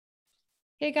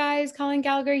Hey guys, Colin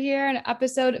Gallagher here in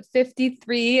episode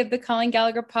 53 of the Colin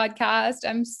Gallagher podcast.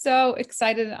 I'm so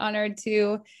excited and honored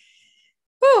to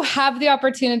have the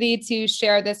opportunity to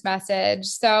share this message.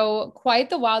 So,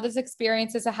 quite the wildest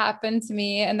experiences have happened to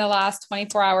me in the last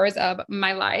 24 hours of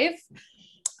my life.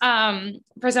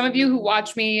 For some of you who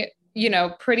watch me,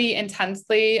 pretty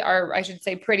intensely, or I should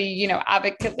say, pretty,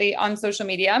 advocately on social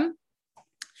media,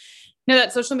 know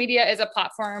that social media is a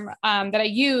platform that I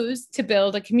use to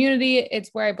build a community.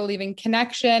 It's where I believe in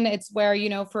connection. It's where,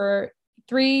 for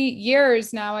 3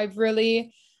 years now, I've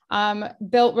really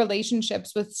built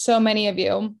relationships with so many of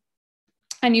you.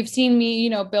 And you've seen me,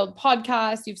 build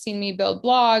podcasts. You've seen me build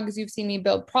blogs. You've seen me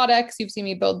build products. You've seen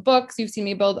me build books. You've seen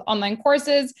me build online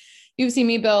courses. You've seen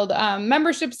me build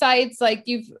membership sites. Like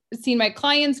you've seen my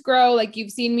clients grow. Like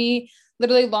you've seen me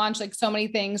literally launch like so many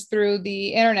things through the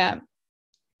internet.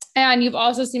 And you've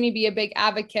also seen me be a big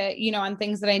advocate, on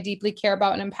things that I deeply care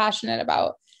about and am passionate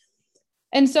about.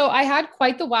 And so I had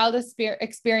quite the wildest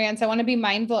experience. I want to be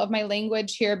mindful of my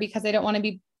language here because I don't want to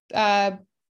be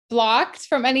blocked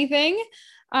from anything.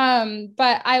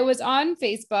 But I was on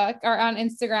Facebook or on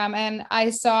Instagram and I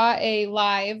saw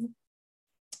a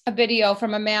video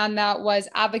from a man that was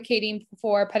advocating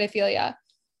for pedophilia.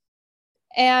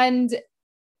 And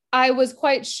I was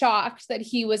quite shocked that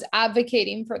he was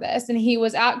advocating for this. And he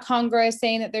was at Congress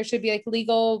saying that there should be like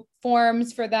legal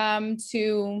forms for them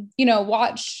to,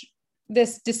 watch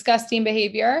this disgusting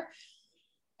behavior.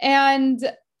 And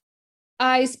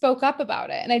I spoke up about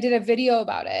it and I did a video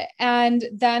about it. And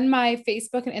then my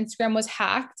Facebook and Instagram was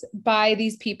hacked by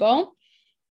these people.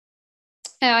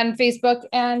 And Facebook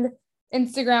and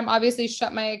Instagram obviously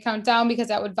shut my account down because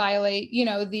that would violate,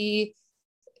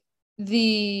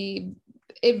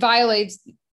 it violates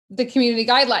the community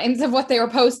guidelines of what they were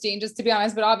posting, just to be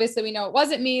honest. But obviously we know it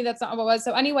wasn't me. That's not what it was.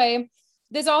 So anyway,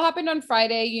 this all happened on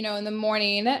Friday, in the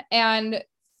morning. And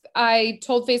I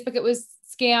told Facebook it was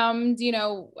scammed,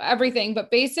 everything.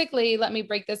 But basically, let me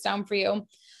break this down for you.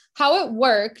 How it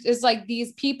worked is like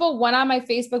these people went on my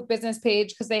Facebook business page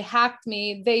because they hacked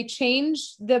me. They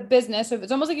changed the business. So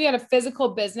it's almost like you had a physical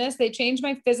business. They changed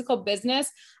my physical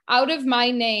business out of my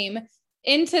name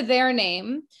into their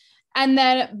name. And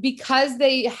then because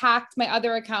they hacked my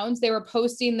other accounts, they were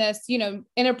posting this,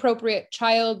 inappropriate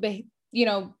child,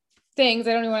 things.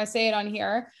 I don't even want to say it on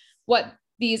here, what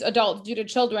these adults do to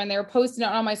children. They were posting it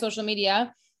on my social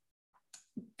media.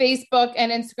 Facebook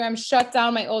and Instagram shut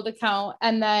down my old account.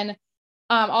 And then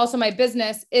also my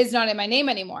business is not in my name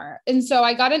anymore. And so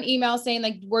I got an email saying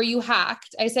like, were you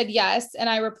hacked? I said, yes. And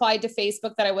I replied to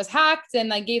Facebook that I was hacked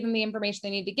and I gave them the information they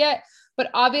need to get. But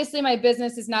obviously my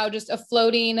business is now just a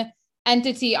floating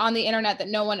entity on the internet that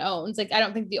no one owns. Like, I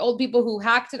don't think the old people who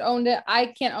hacked it owned it.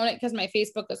 I can't own it because my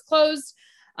Facebook was closed.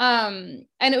 And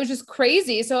it was just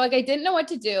crazy. So like, I didn't know what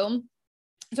to do.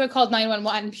 So I called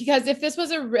 911 because if this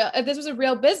was a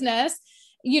real business,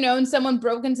 and someone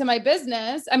broke into my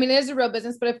business, I mean, it is a real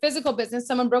business, but a physical business,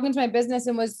 someone broke into my business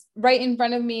and was right in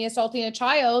front of me assaulting a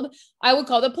child, I would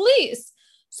call the police.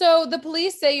 So the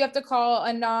police say you have to call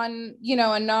a non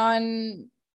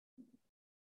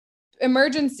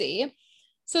emergency.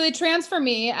 So they transfer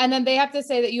me and then they have to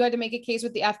say that you had to make a case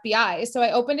with the FBI. So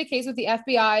I opened a case with the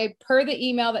FBI per the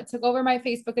email that took over my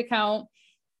Facebook account,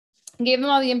 gave them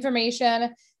all the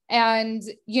information. And,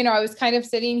 I was kind of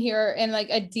sitting here in like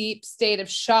a deep state of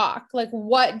shock. Like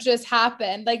what just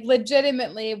happened? Like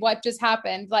legitimately what just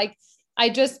happened? Like I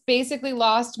just basically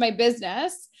lost my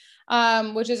business,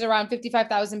 which is around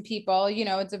 55,000 people.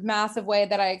 It's a massive way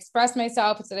that I express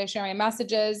myself. It's that I share my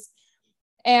messages.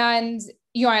 And,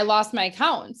 I lost my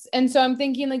accounts. And so I'm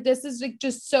thinking like, this is like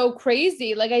just so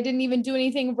crazy. Like I didn't even do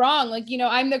anything wrong. Like,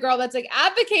 I'm the girl that's like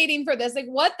advocating for this. Like,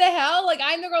 what the hell? Like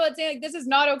I'm the girl that's saying like, this is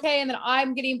not okay. And then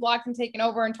I'm getting blocked and taken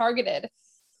over and targeted.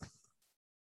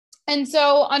 And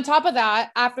so on top of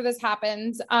that, after this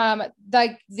happens,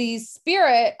 like the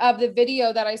spirit of the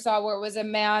video that I saw where it was a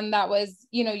man that was,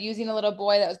 using a little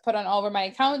boy that was put on all over my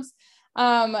accounts,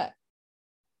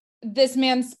 this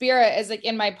man's spirit is like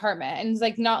in my apartment and he's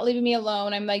like not leaving me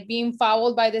alone. I'm like being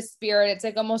followed by this spirit. It's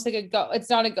like almost like a ghost. It's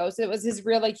not a ghost. It was his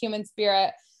real like human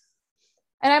spirit.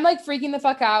 And I'm like freaking the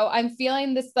fuck out. I'm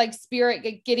feeling this like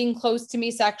spirit getting close to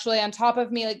me sexually on top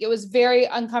of me. Like it was very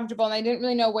uncomfortable and I didn't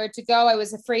really know where to go. I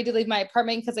was afraid to leave my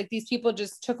apartment because like these people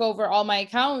just took over all my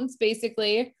accounts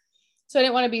basically. So I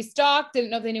didn't want to be stalked.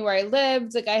 Didn't know if they knew where I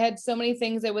lived. Like I had so many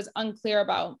things I was unclear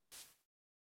about.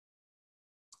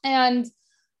 And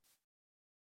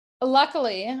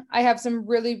luckily, I have some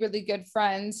really, really good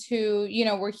friends who,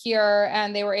 were here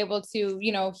and they were able to,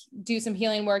 do some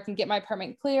healing work and get my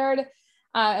apartment cleared.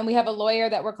 And we have a lawyer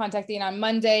that we're contacting on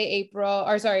Monday,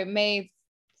 May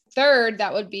 3rd,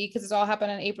 that would be, because it's all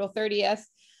happened on April 30th,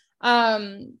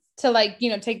 to like, you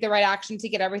know, take the right action to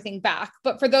get everything back.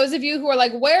 But for those of you who are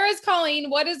like, where is Colleen?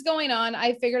 What is going on?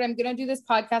 I figured I'm going to do this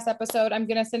podcast episode. I'm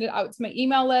going to send it out to my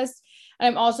email list. And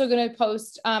I'm also going to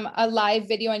post a live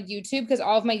video on YouTube, because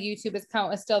all of my YouTube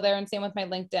account is still there, and same with my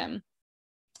LinkedIn.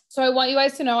 So I want you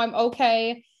guys to know I'm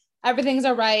okay. Everything's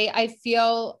all right. I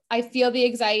feel the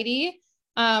anxiety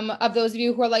of those of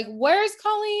you who are like, where's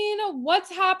Colleen? What's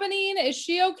happening? Is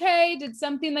she okay? Did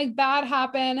something like bad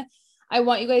happen? I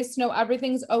want you guys to know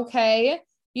everything's okay.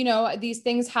 You know, these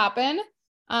things happen.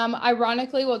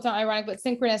 Ironically, well, it's not ironic, but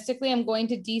synchronistically, I'm going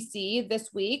to DC this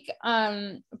week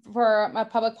for my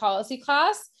public policy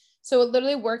class. So it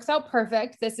literally works out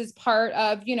perfect. This is part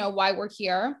of, you know, why we're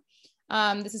here.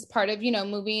 This is part of, you know,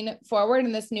 moving forward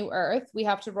in this new earth. We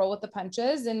have to roll with the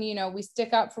punches, and, you know, we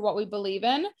stick up for what we believe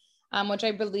in, which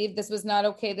I believe this was not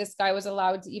okay. This guy was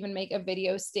allowed to even make a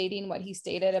video stating what he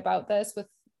stated about this.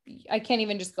 I can't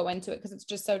even just go into it because it's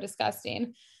just so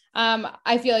disgusting.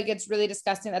 I feel like it's really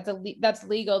disgusting. That's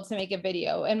legal to make a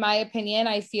video. In my opinion,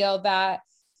 I feel that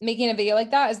making a video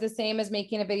like that is the same as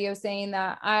making a video saying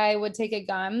that I would take a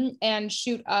gun and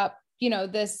shoot up, you know,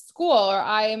 this school, or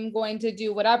I am going to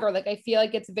do whatever. Like, I feel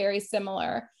like it's very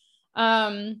similar.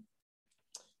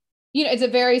 You know, it's a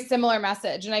very similar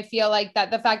message. And I feel like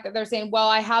that the fact that they're saying, well,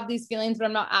 I have these feelings, but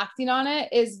I'm not acting on it,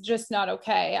 is just not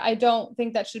okay. I don't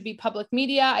think that should be public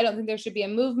media. I don't think there should be a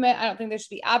movement. I don't think there should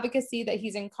be advocacy, that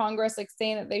he's in Congress, like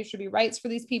saying that there should be rights for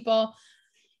these people,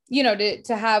 you know,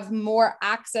 to have more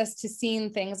access to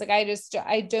seeing things. Like, I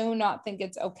do not think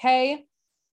it's okay.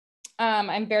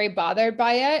 I'm very bothered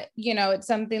by it. You know, it's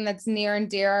something that's near and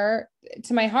dear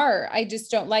to my heart. I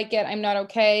just don't like it. I'm not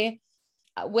okay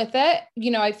with it. You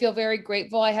know, I feel very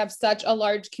grateful. I have such a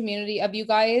large community of you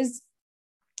guys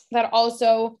that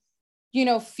also, you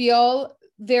know, feel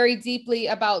very deeply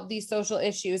about these social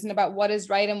issues and about what is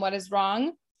right and what is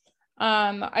wrong.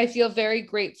 I feel very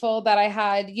grateful that I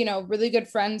had, you know, really good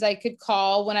friends I could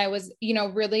call when I was, you know,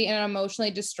 really in an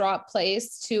emotionally distraught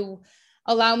place, to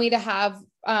allow me to have,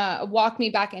 walk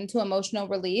me back into emotional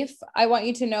relief. I want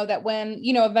you to know that when,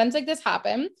 you know, events like this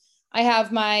happen, I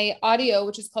have my audio,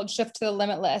 which is called Shift to the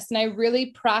Limitless. And I really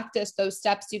practice those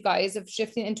steps, you guys, of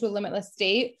shifting into a limitless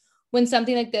state when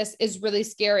something like this is really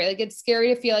scary. Like, it's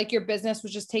scary to feel like your business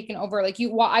was just taken over. Like,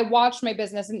 I watched my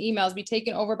business and emails be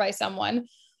taken over by someone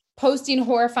posting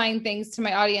horrifying things to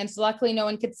my audience. Luckily, no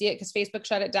one could see it because Facebook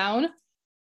shut it down.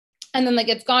 And then, like,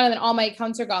 it's gone, and then all my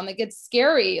accounts are gone. Like, it's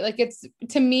scary. Like, it's,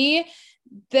 to me,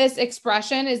 this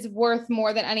expression is worth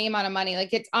more than any amount of money.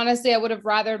 Like, it's honestly, I would have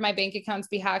rather my bank accounts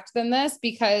be hacked than this,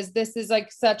 because this is like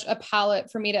such a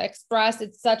palette for me to express.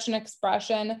 It's such an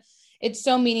expression. It's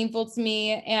so meaningful to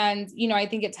me. And, you know, I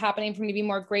think it's happening for me to be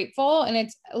more grateful, and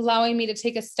it's allowing me to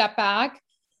take a step back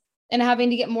and having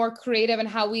to get more creative in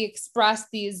how we express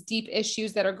these deep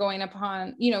issues that are going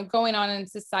on in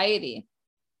society.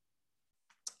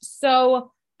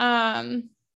 So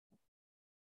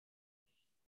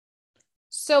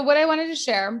what I wanted to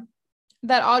share,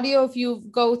 that audio, if you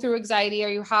go through anxiety or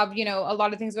you have, you know, a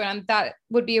lot of things going on, that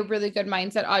would be a really good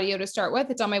mindset audio to start with.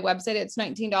 It's on my website. It's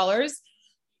 $19.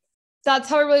 That's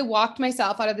how I really walked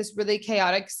myself out of this really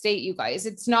chaotic state, you guys.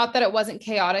 It's not that it wasn't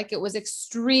chaotic. It was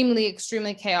extremely,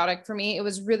 extremely chaotic for me. It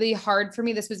was really hard for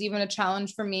me. This was even a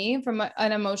challenge for me from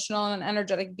an emotional and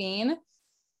energetic being.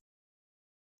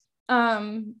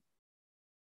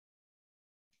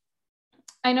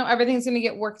 I know everything's going to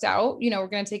get worked out. You know,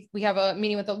 we have a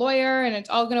meeting with a lawyer, and it's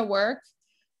all going to work.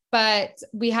 But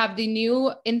we have the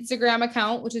new Instagram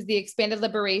account, which is the Expanded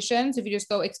Liberation. So if you just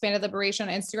go Expanded Liberation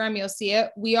on Instagram, you'll see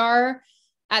it. We are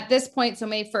at this point, so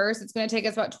May 1st, it's going to take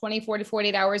us about 24 to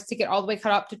 48 hours to get all the way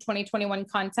cut up to 2021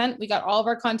 content. We got all of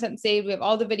our content saved. We have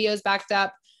all the videos backed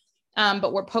up,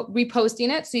 but we're reposting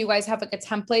it. So you guys have like a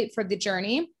template for the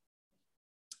journey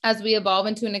as we evolve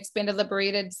into an expanded,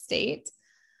 liberated state.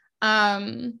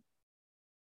 What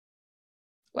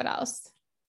else?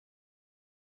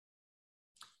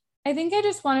 I think I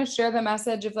just want to share the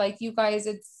message of, like, you guys,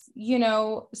 it's, you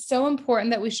know, so important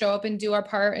that we show up and do our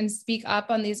part and speak up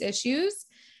on these issues,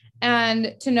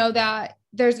 and to know that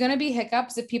there's going to be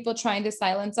hiccups of people trying to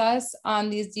silence us on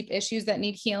these deep issues that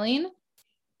need healing.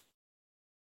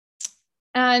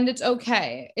 And it's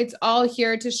okay. It's all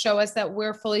here to show us that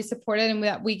we're fully supported and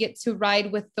that we get to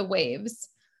ride with the waves.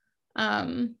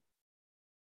 You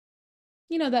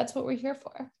know, that's what we're here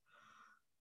for.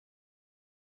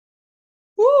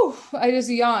 Woo, I just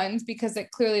yawned because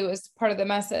it clearly was part of the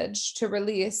message to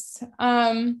release.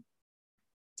 But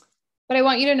I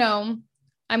want you to know,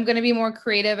 I'm going to be more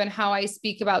creative in how I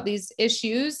speak about these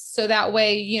issues. So that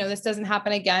way, you know, this doesn't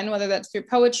happen again, whether that's through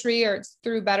poetry or it's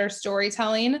through better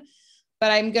storytelling.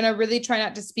 But I'm going to really try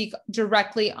not to speak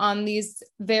directly on these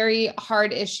very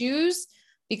hard issues,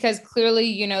 because clearly,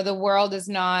 you know, the world is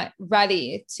not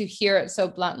ready to hear it so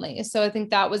bluntly. So I think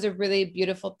that was a really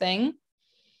beautiful thing.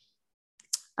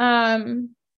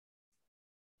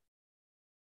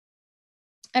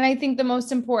 And I think the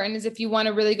most important is, if you want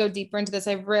to really go deeper into this,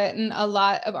 I've written a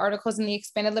lot of articles in the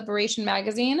Expanded Liberation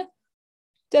magazine.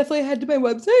 Definitely head to my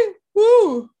website.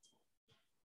 Woo!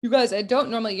 You guys, I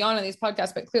don't normally yawn on these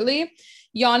podcasts, but clearly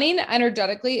yawning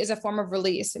energetically is a form of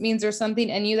release. It means there's something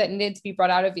in you that needed to be brought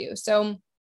out of you. So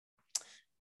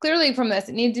clearly from this,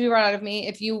 it needs to be brought out of me.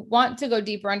 If you want to go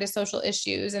deeper into social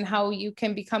issues and how you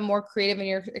can become more creative in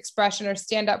your expression or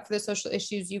stand up for the social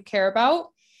issues you care about,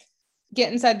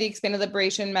 get inside the Expanded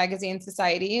Liberation Magazine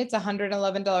Society. It's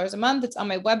 $111 a month. It's on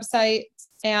my website,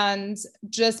 and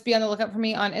just be on the lookout for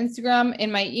me on Instagram in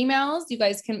my emails. You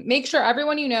guys can make sure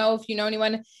everyone, you know, if you know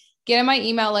anyone, get on my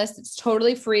email list. It's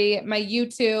totally free. My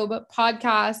YouTube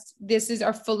podcast,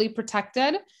 are fully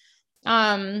protected.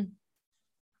 And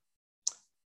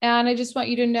I just want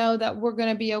you to know that we're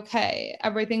going to be okay.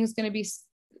 Everything's going to be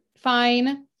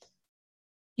fine.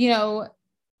 You know,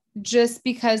 just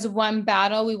because one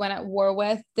battle we went at war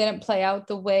with didn't play out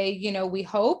the way, you know, we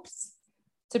hoped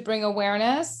to bring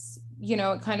awareness, you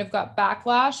know, it kind of got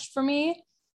backlash for me,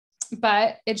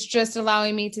 but it's just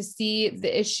allowing me to see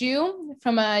the issue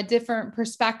from a different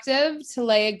perspective, to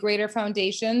lay a greater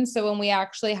foundation. So when we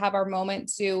actually have our moment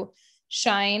to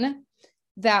shine,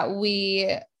 that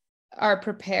we are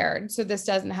prepared, so this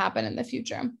doesn't happen in the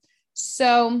future.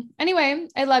 So anyway,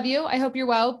 I love you. I hope you're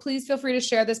well. Please feel free to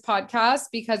share this podcast,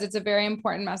 because it's a very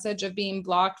important message of being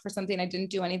blocked for something I didn't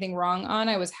do anything wrong on.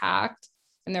 I was hacked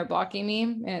and they're blocking me,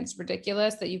 and it's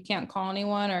ridiculous that you can't call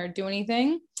anyone or do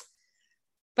anything.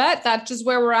 But that's just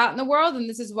where we're at in the world. And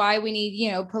this is why we need,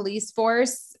 you know, police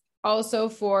force also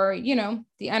for, you know,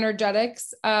 the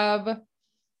energetics of,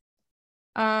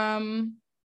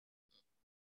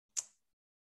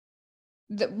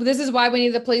 this is why we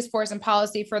need the police force and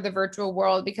policy for the virtual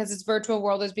world, because this virtual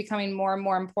world is becoming more and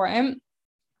more important.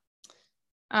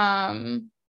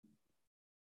 And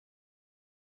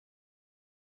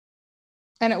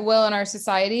it will in our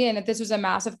society. And if this was a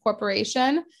massive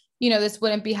corporation, you know, this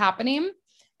wouldn't be happening.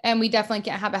 And we definitely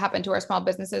can't have it happen to our small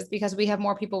businesses, because we have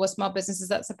more people with small businesses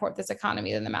that support this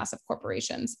economy than the massive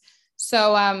corporations.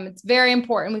 So it's very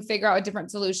important we figure out a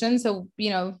different solution. So,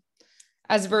 you know,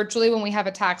 as virtually, when we have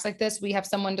attacks like this, we have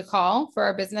someone to call for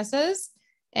our businesses.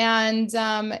 And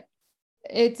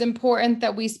it's important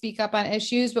that we speak up on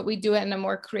issues, but we do it in a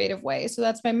more creative way. So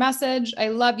that's my message. I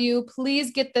love you.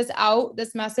 Please get this out,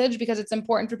 this message, because it's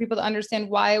important for people to understand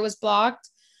why I was blocked,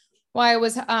 why I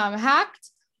was hacked,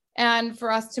 and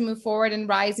for us to move forward and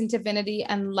rise in divinity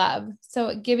and love.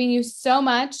 So giving you so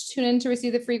much. Tune in to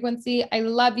receive the frequency. I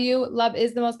love you. Love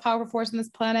is the most powerful force on this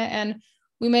planet. And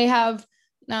we may have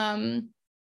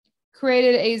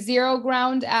created a zero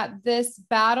ground at this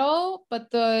battle, but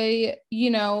the,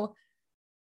 you know,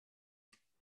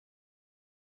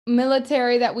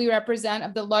 military that we represent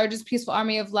of the largest peaceful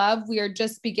army of love, we are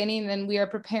just beginning, and we are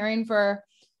preparing for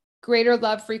greater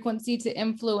love frequency to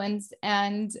influence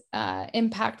and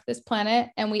impact this planet.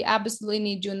 And we absolutely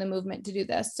need you in the movement to do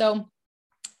this. So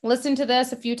listen to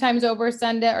this a few times over,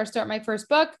 send it, or start my first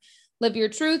book, Live Your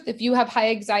Truth. If you have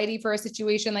high anxiety for a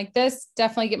situation like this,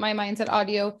 definitely get my mindset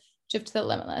audio, Shift to the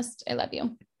Limitless. I love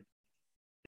you.